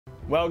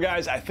Well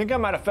guys, I think I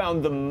might have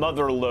found the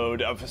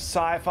motherlode of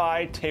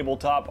sci-fi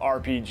tabletop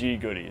RPG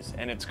goodies,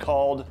 and it's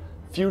called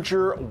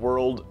Future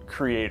World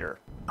Creator.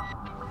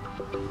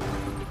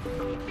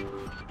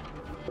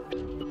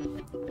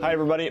 Hi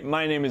everybody,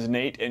 my name is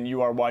Nate and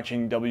you are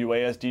watching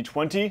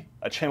WASD20,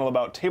 a channel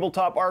about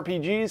tabletop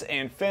RPGs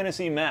and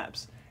fantasy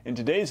maps. In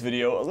today's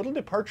video, a little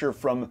departure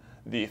from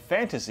the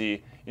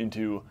fantasy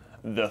into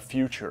the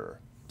future.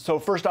 So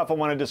first off, I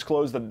want to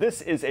disclose that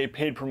this is a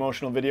paid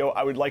promotional video.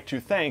 I would like to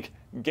thank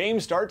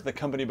GameStart, the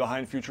company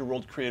behind Future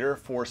World Creator,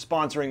 for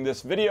sponsoring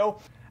this video.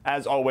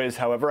 As always,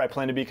 however, I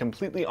plan to be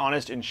completely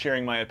honest in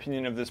sharing my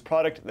opinion of this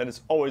product. That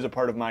is always a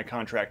part of my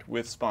contract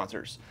with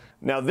sponsors.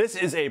 Now, this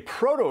is a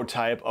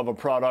prototype of a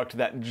product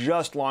that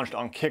just launched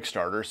on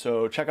Kickstarter,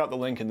 so check out the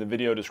link in the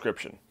video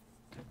description.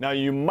 Now,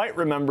 you might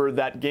remember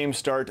that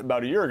GameStart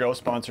about a year ago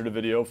sponsored a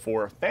video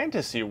for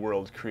Fantasy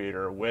World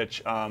Creator,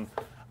 which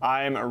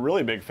I'm a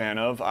really big fan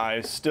of.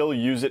 I still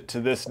use it to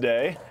this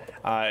day.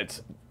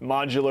 It's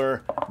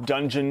modular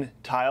dungeon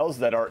tiles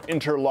that are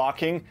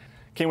interlocking.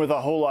 Came with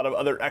a whole lot of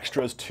other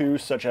extras too,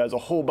 such as a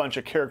whole bunch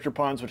of character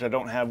pawns, which I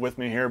don't have with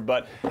me here.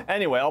 But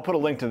anyway, I'll put a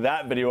link to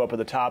that video up at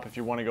the top if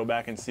you want to go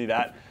back and see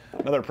that.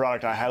 Another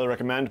product I highly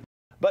recommend.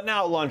 But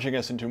now launching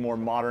us into more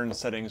modern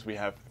settings, we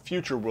have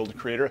Future World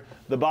Creator.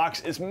 The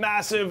box is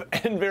massive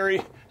and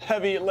very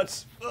heavy.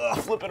 Let's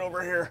flip it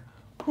over here.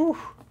 Whew.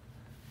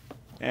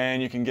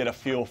 And you can get a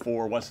feel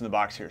for what's in the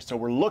box here. So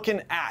we're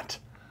looking at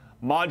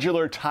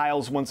modular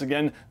tiles once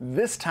again,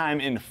 this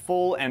time in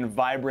full and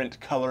vibrant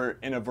color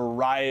in a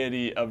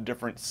variety of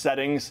different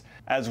settings,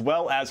 as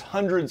well as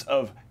hundreds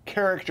of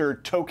character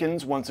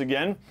tokens once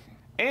again,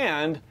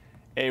 and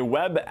a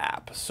web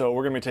app. So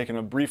we're gonna be taking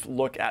a brief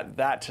look at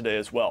that today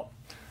as well.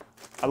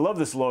 I love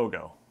this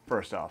logo,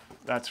 first off.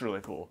 That's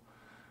really cool.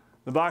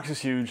 The box is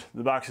huge,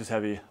 the box is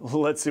heavy.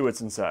 Let's see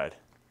what's inside.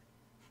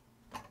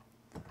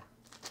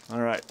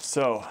 All right,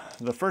 so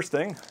the first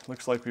thing,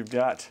 looks like we've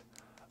got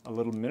a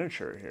little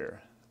miniature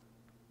here.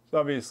 So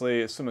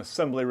obviously some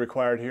assembly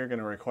required here,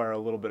 gonna require a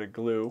little bit of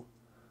glue,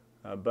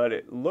 but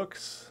it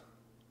looks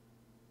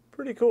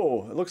pretty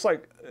cool.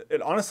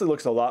 It honestly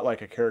looks a lot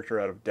like a character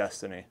out of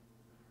Destiny.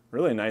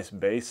 Really nice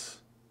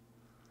base,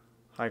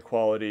 high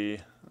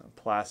quality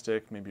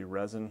plastic, maybe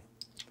resin.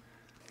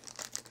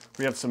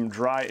 We have some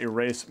dry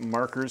erase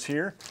markers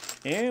here,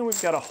 and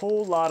we've got a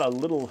whole lot of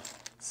little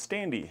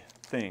standy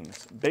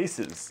things,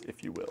 bases,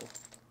 if you will,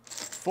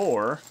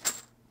 for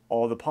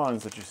all the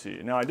pawns that you see.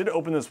 Now, I did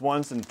open this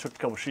once and took a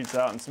couple sheets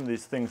out, and some of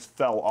these things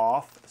fell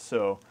off,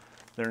 so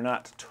they're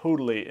not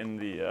totally in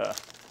the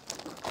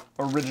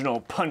original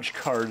punch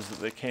cards that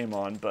they came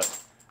on,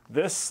 but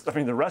this, I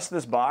mean, the rest of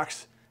this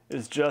box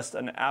is just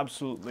an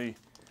absolutely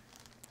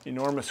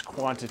enormous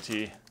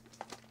quantity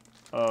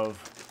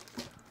of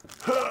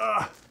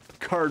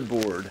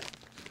cardboard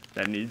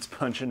that needs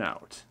punching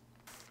out.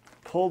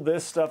 Pull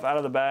this stuff out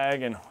of the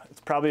bag and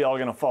it's probably all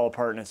gonna fall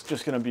apart and it's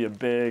just gonna be a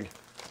big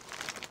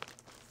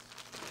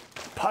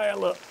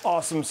pile of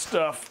awesome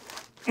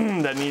stuff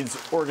that needs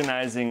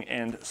organizing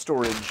and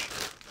storage.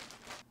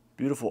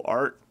 Beautiful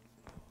art,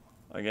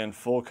 again,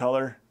 full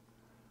color.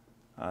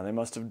 They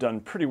must have done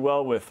pretty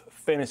well with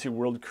Fantasy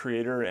World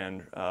Creator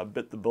and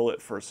bit the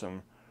bullet for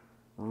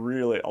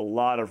a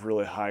lot of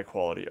really high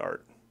quality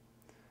art.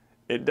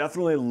 It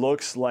definitely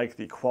looks like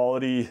the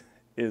quality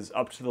is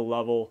up to the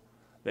level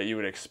that you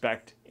would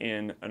expect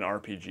in an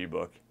RPG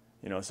book.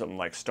 You know, something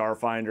like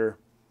Starfinder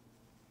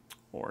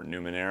or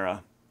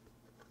Numenera.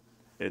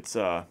 It's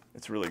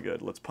really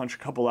good. Let's punch a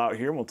couple out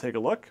here and we'll take a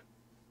look.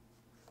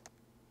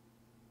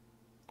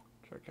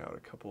 Check out a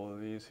couple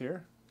of these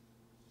here.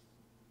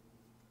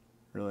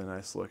 Really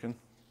nice looking.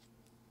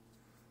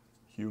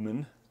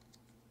 Human.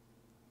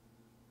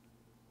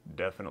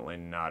 Definitely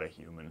not a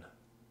human.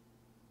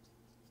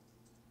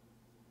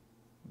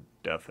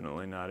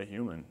 Definitely not a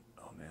human.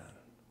 Oh man.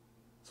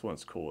 This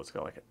one's cool. It's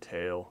got like a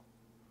tail.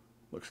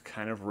 Looks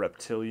kind of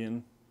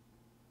reptilian.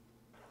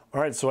 All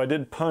right, so I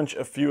did punch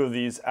a few of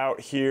these out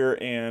here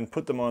and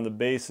put them on the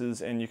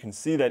bases, and you can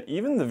see that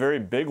even the very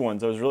big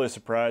ones, I was really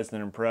surprised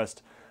and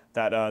impressed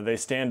that they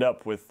stand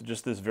up with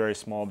just this very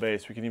small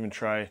base. We can even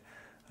try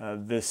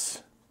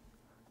this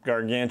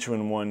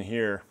gargantuan one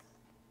here.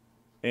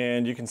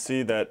 And you can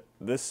see that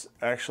this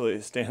actually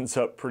stands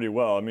up pretty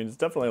well. I mean, it's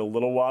definitely a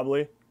little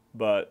wobbly,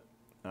 but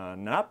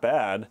not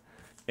bad.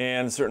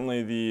 And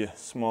certainly the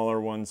smaller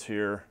ones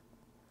here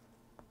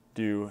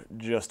do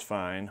just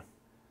fine.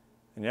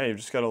 And yeah, you've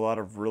just got a lot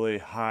of really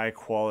high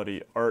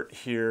quality art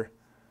here.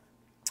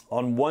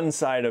 On one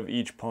side of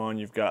each pawn,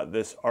 you've got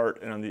this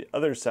art, and on the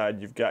other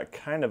side, you've got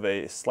kind of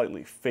a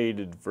slightly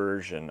faded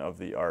version of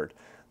the art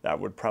that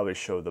would probably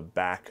show the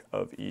back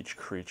of each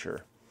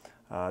creature.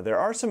 There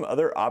are some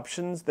other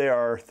options they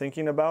are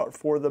thinking about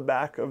for the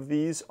back of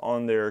these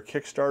on their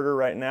Kickstarter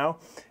right now,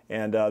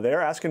 and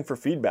they're asking for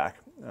feedback.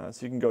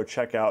 So you can go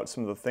check out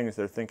some of the things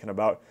they're thinking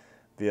about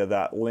via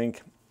that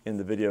link in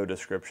the video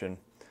description.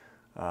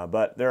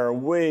 But there are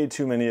way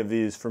too many of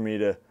these for me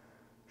to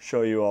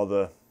show you all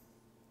the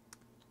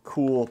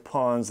cool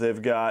pawns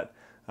they've got.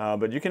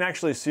 But you can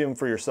actually see them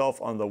for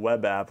yourself on the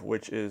web app,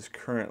 which is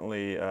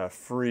currently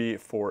free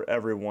for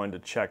everyone to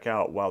check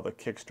out while the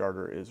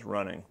Kickstarter is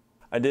running.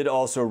 I did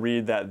also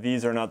read that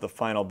these are not the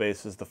final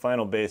bases. The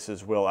final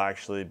bases will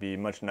actually be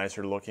much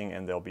nicer looking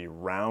and they'll be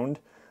round.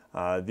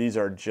 These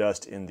are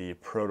just in the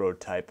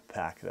prototype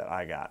pack that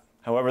I got.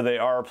 However, they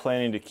are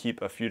planning to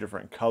keep a few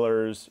different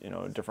colors,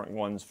 different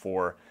ones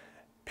for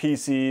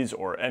PCs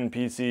or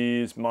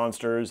NPCs,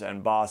 monsters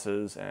and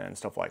bosses and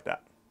stuff like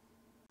that.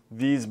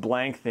 These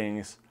blank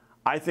things,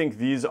 I think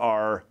these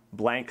are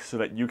blank so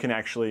that you can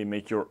actually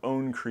make your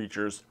own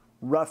creatures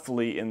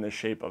roughly in the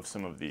shape of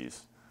some of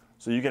these.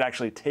 So you could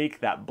actually take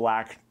that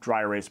black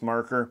dry erase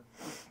marker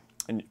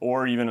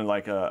or even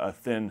like a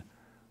thin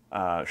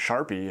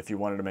Sharpie if you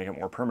wanted to make it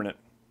more permanent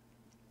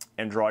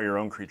and draw your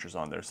own creatures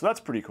on there. So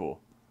that's pretty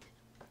cool.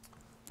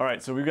 All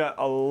right, so we've got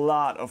a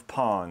lot of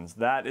pawns,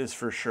 that is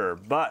for sure.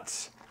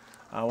 But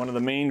one of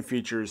the main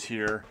features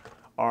here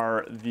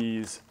are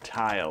these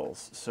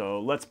tiles.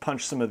 So let's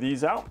punch some of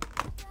these out.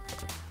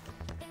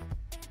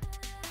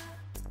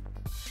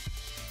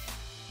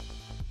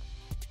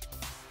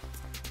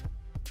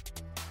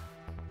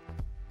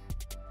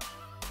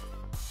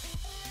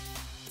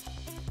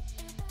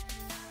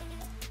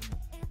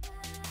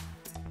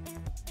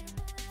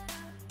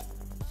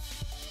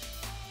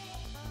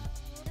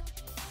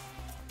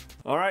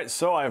 All right,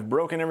 so I've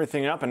broken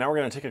everything up and now we're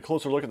gonna take a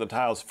closer look at the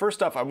tiles.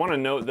 First off, I wanna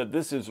note that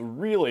this is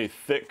really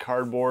thick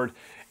cardboard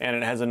and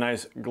it has a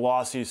nice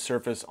glossy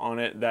surface on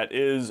it that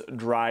is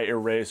dry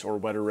erase or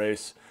wet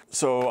erase.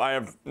 So I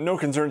have no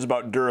concerns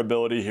about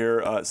durability here.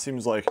 It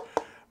seems like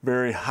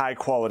very high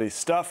quality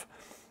stuff.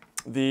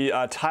 The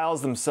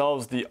tiles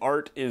themselves, the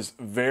art is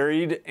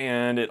varied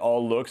and it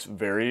all looks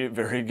very,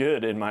 very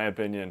good in my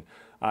opinion.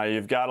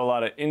 You've got a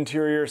lot of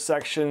interior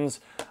sections.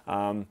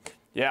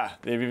 Yeah,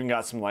 they've even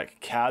got some like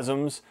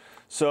chasms.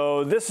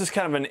 So this is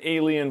kind of an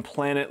alien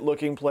planet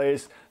looking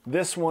place.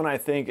 This one I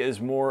think is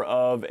more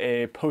of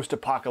a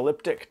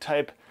post-apocalyptic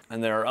type,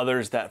 and there are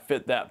others that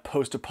fit that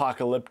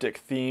post-apocalyptic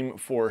theme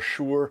for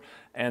sure.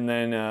 And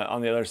then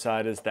on the other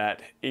side is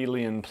that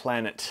alien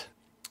planet.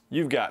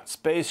 You've got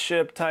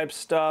spaceship type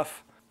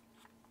stuff,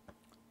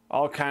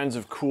 all kinds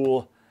of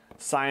cool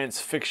science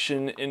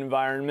fiction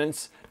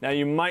environments. Now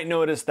you might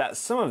notice that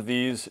some of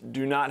these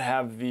do not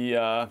have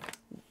the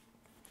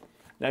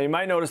Now you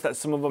might notice that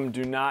some of them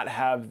do not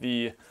have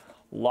the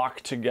lock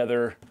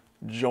together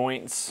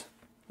joints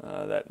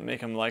that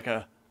make them like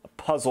a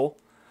puzzle.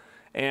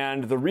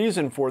 And the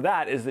reason for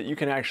that is that you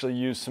can actually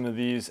use some of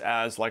these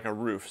as like a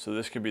roof. So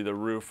this could be the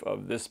roof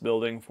of this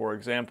building, for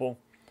example,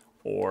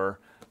 or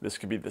this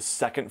could be the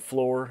second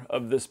floor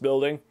of this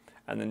building,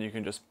 and then you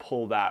can just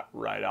pull that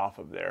right off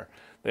of there.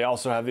 They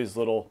also have these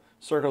little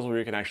circles where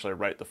you can actually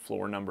write the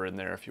floor number in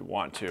there if you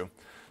want to.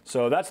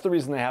 So that's the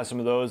reason they have some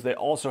of those. They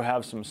also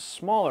have some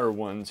smaller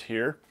ones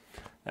here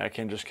that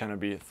can just kind of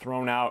be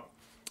thrown out.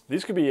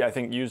 These could be, I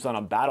think, used on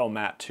a battle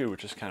mat too,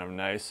 which is kind of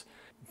nice.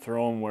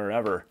 Throw them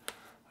wherever.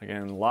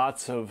 Again,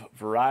 lots of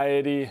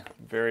variety,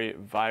 very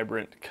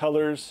vibrant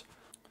colors.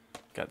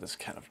 Got this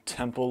kind of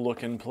temple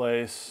looking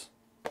place.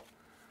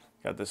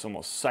 Got this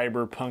almost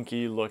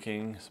cyberpunky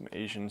looking, some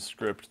Asian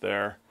script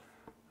there.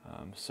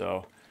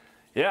 So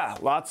yeah,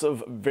 lots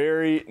of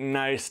very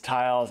nice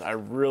tiles. I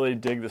really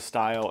dig the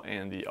style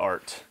and the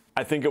art.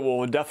 I think it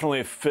will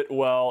definitely fit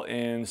well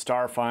in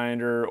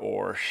Starfinder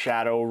or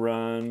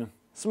Shadowrun.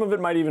 Some of it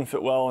might even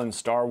fit well in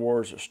Star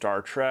Wars or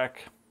Star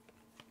Trek.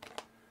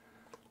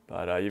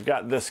 But you've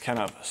got this kind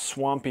of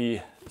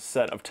swampy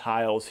set of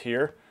tiles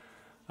here,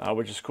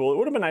 which is cool. It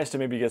would have been nice to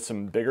maybe get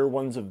some bigger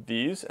ones of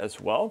these as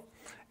well.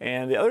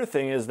 And the other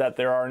thing is that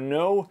there are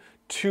no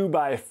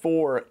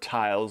 2x4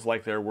 tiles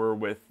like there were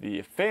with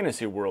the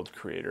Fantasy World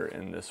Creator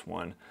in this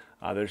one.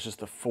 There's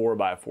just a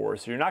 4x4.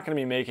 So you're not going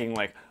to be making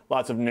like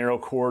lots of narrow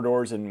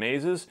corridors and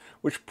mazes,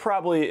 which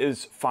probably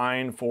is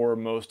fine for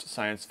most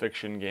science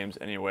fiction games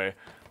anyway,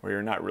 where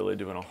you're not really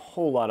doing a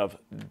whole lot of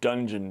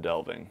dungeon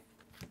delving.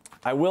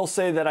 I will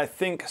say that I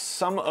think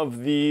some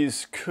of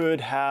these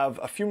could have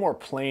a few more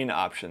plain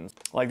options.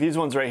 Like these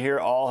ones right here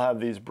all have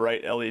these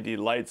bright LED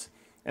lights,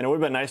 and it would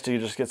have been nice to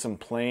just get some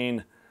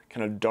plain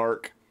kind of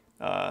dark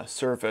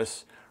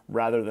surface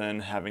rather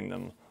than having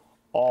them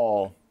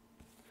all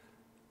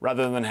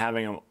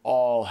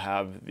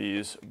have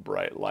these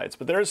bright lights.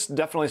 But there's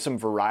definitely some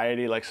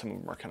variety, like some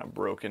of them are kind of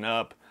broken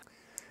up.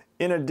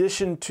 In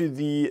addition to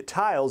the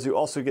tiles, you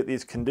also get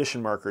these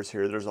condition markers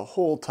here. There's a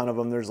whole ton of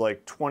them. There's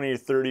like 20,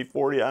 30,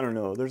 40, I don't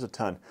know, there's a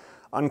ton.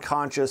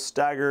 Unconscious,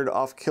 staggered,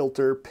 off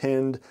kilter,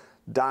 pinned,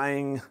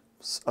 dying,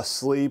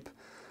 asleep.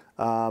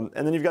 And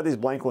then you've got these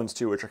blank ones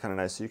too, which are kind of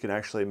nice. So you can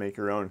actually make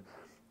your own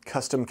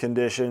custom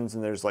conditions,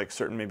 and there's like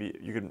certain, maybe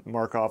you can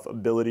mark off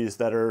abilities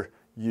that are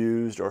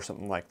used or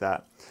something like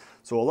that.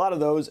 So a lot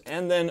of those.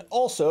 And then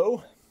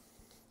also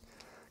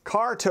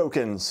car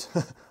tokens.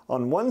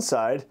 On one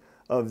side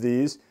of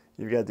these,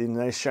 you've got these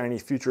nice shiny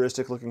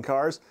futuristic looking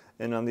cars,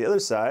 and on the other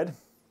side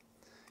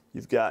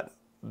you've got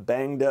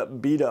banged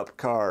up, beat up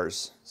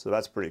cars. So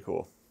that's pretty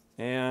cool.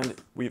 And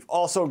we've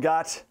also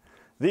got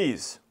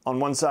These, on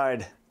one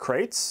side,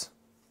 crates.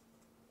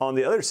 On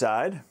the other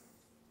side,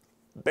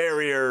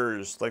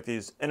 barriers, like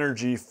these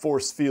energy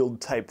force field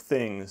type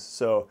things.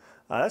 So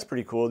that's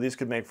pretty cool. These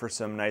could make for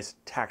some nice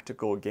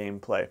tactical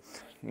gameplay.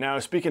 Now,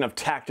 speaking of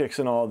tactics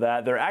and all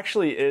that, there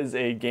actually is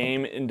a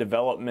game in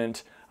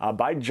development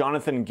by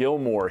Jonathan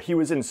Gilmour. He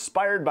was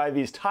inspired by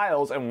these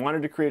tiles and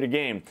wanted to create a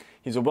game.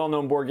 He's a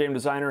well-known board game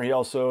designer. He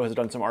also has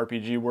done some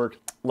RPG work,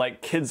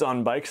 like Kids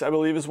on Bikes, I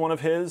believe, is one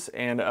of his.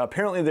 And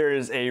apparently there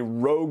is a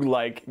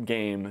roguelike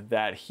game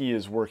that he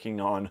is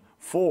working on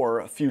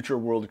for Future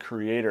World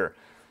Creator.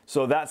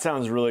 So that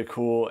sounds really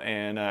cool,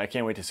 and I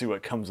can't wait to see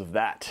what comes of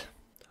that.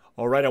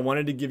 All right, I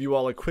wanted to give you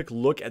all a quick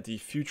look at the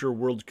Future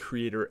World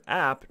Creator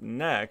app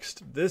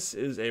next. This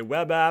is a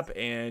web app,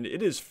 and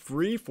it is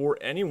free for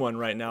anyone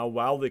right now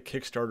while the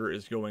Kickstarter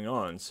is going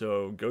on.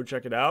 So go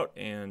check it out,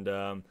 and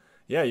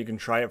yeah, you can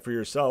try it for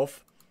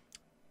yourself.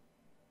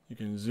 You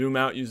can zoom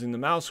out using the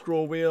mouse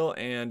scroll wheel,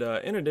 and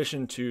in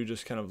addition to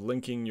just kind of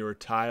linking your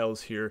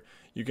tiles here,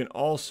 you can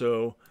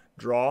also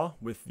draw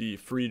with the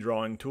free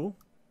drawing tool,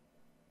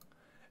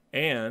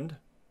 and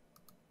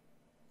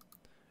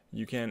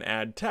you can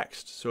add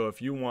text. So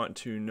if you want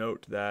to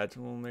note that,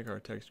 we'll make our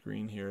text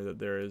green here, that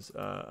there is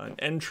an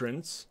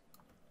entrance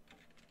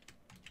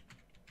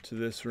to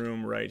this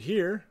room right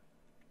here,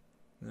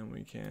 then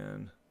we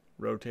can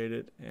rotate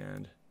it,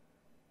 and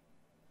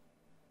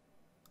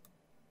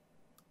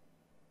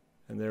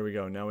there we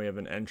go. Now we have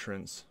an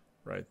entrance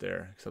right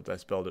there, except I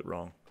spelled it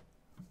wrong.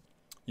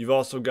 You've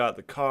also got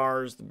the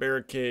cars, the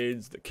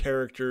barricades, the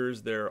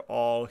characters, they're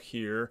all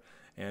here,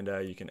 and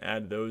you can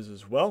add those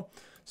as well.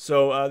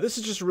 So this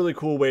is just a really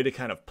cool way to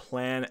kind of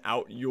plan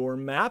out your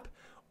map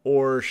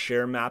or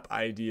share map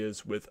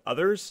ideas with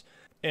others.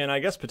 And I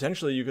guess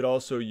potentially you could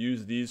also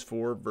use these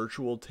for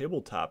virtual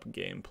tabletop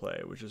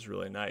gameplay, which is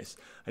really nice.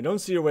 I don't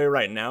see a way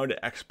right now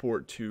to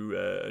export to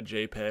a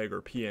JPEG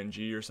or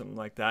PNG or something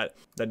like that.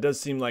 That does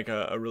seem like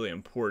a really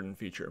important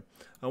feature.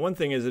 One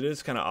thing is, it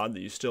is kind of odd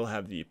that you still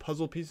have the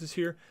puzzle pieces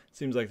here. It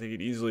seems like they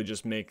could easily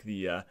just make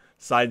the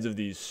sides of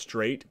these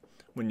straight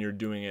when you're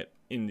doing it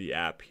in the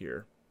app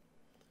here.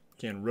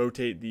 Can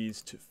rotate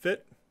these to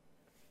fit.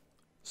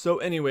 So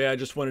anyway, I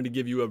just wanted to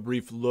give you a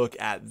brief look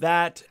at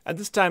that. At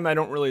this time, I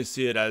don't really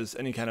see it as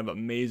any kind of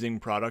amazing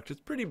product.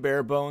 It's pretty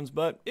bare bones,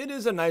 but it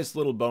is a nice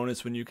little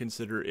bonus when you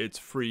consider it's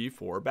free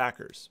for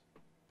backers.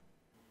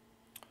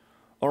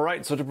 All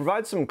right, so to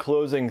provide some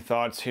closing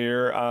thoughts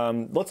here,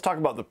 let's talk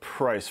about the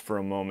price for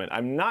a moment.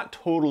 I'm not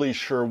totally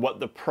sure what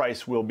the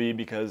price will be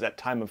because at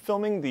time of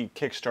filming, the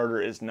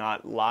Kickstarter is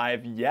not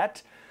live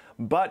yet.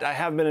 But I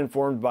have been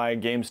informed by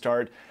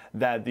GameStart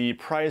that the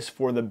price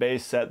for the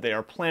base set they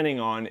are planning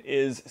on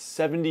is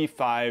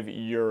 75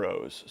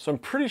 euros. So I'm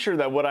pretty sure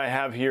that what I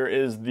have here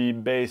is the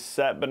base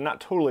set, but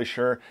not totally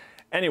sure.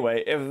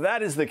 Anyway, if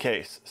that is the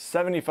case,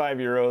 75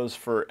 euros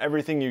for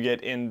everything you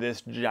get in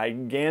this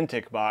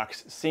gigantic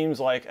box seems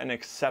like an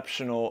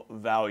exceptional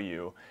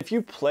value. If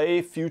you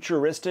play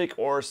futuristic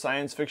or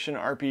science fiction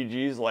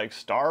RPGs like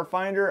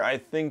Starfinder, I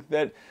think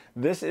that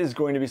this is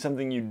going to be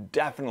something you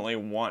definitely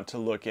want to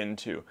look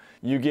into.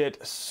 You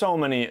get so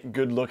many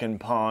good looking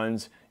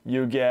pawns.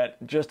 You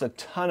get just a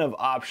ton of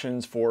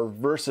options for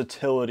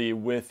versatility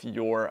with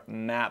your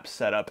map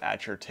setup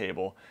at your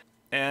table.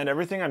 And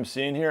everything I'm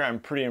seeing here, I'm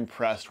pretty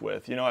impressed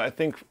with. You know, I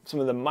think some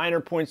of the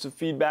minor points of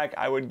feedback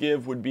I would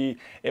give would be,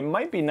 it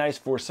might be nice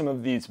for some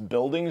of these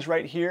buildings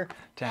right here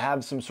to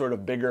have some sort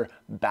of bigger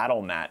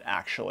battle mat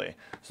actually,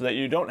 so that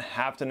you don't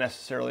have to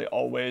necessarily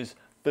always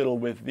fiddle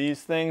with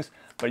these things,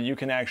 but you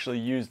can actually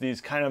use these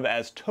kind of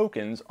as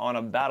tokens on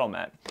a battle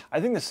mat.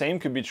 I think the same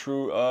could be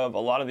true of a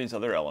lot of these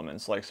other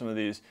elements, like some of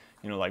these,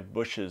 you know, like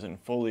bushes and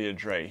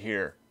foliage right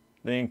here.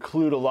 They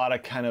include a lot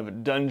of kind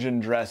of dungeon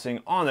dressing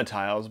on the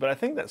tiles, but I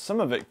think that some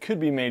of it could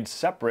be made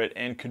separate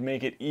and could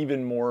make it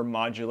even more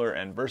modular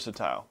and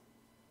versatile.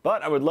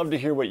 But I would love to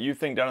hear what you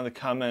think down in the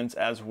comments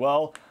as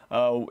well.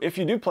 If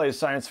you do play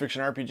science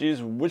fiction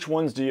RPGs, which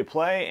ones do you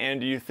play,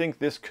 and do you think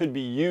this could be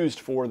used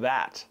for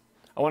that?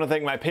 I want to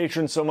thank my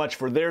patrons so much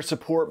for their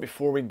support.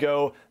 Before we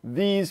go,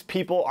 these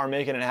people are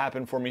making it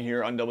happen for me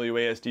here on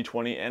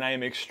WASD20, and I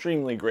am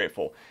extremely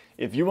grateful.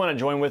 If you want to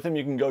join with them,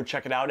 you can go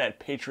check it out at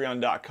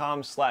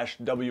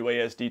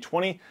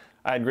patreon.com/WASD20.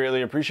 I'd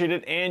greatly appreciate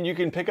it, and you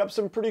can pick up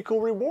some pretty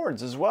cool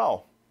rewards as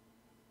well.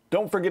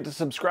 Don't forget to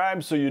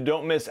subscribe so you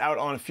don't miss out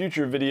on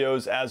future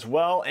videos as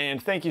well,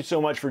 and thank you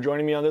so much for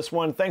joining me on this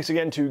one. Thanks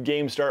again to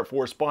GameStart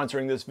for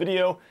sponsoring this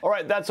video. All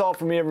right, that's all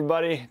from me,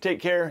 everybody.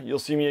 Take care. You'll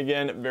see me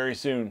again very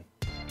soon.